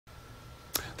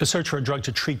The search for a drug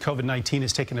to treat COVID-19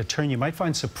 has taken a turn you might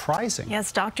find surprising.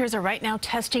 Yes, doctors are right now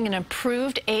testing an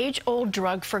approved age-old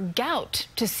drug for gout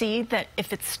to see that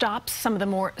if it stops some of the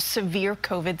more severe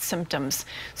COVID symptoms.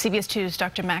 CBS 2's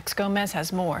Dr. Max Gomez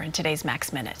has more in today's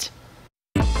Max Minute.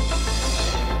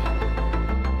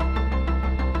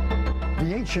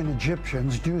 The ancient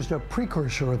Egyptians used a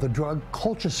precursor of the drug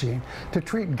colchicine to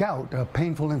treat gout, a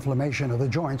painful inflammation of the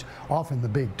joints, often the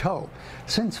big toe.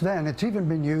 Since then, it's even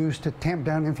been used to tamp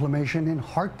down inflammation in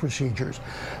heart procedures.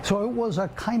 So it was a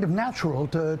kind of natural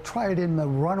to try it in the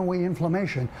runaway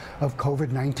inflammation of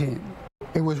COVID-19.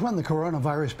 It was when the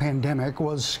coronavirus pandemic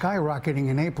was skyrocketing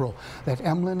in April that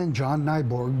Emlyn and John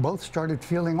Nyborg both started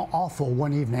feeling awful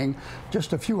one evening,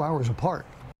 just a few hours apart.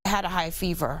 I had a high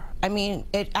fever. I mean,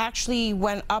 it actually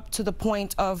went up to the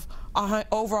point of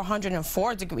over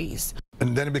 104 degrees.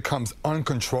 And then it becomes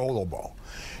uncontrollable.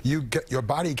 Your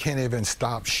body can't even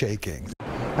stop shaking.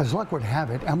 As luck would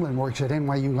have it, Emlyn works at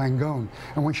NYU Langone,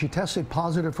 and when she tested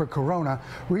positive for corona,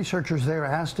 researchers there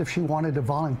asked if she wanted to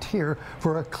volunteer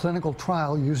for a clinical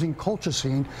trial using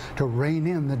colchicine to rein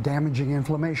in the damaging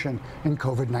inflammation in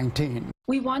COVID-19.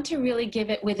 We want to really give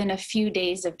it within a few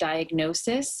days of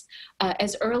diagnosis,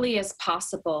 as early as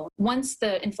possible. Once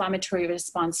the inflammatory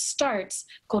response starts,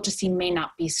 colchicine may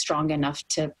not be strong enough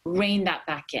to rein that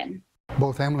back in.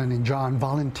 Both Emlyn and John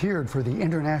volunteered for the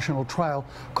international trial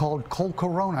called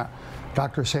COL-Corona.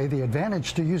 Doctors say the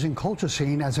advantage to using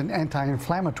colchicine as an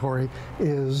anti-inflammatory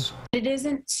is it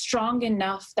isn't strong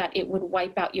enough that it would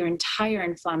wipe out your entire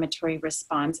inflammatory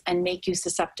response and make you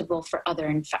susceptible for other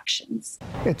infections.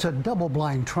 It's a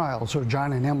double-blind trial, so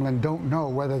John and Emlyn don't know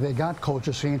whether they got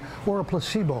colchicine or a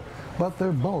placebo, but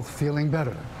they're both feeling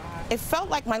better. It felt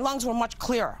like my lungs were much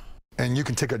clearer. And you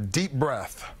can take a deep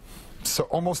breath. So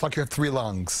almost like you have 3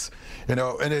 lungs, you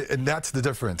know, and that's the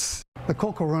difference. The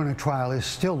COL-Corona trial is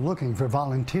still looking for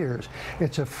volunteers.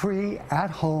 It's a free,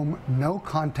 at-home,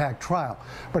 no-contact trial,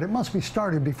 but it must be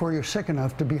started before you're sick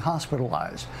enough to be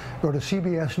hospitalized. Go to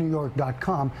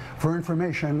cbsnewyork.com for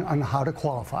information on how to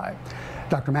qualify.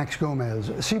 Dr. Max Gomez,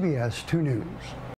 CBS 2 News.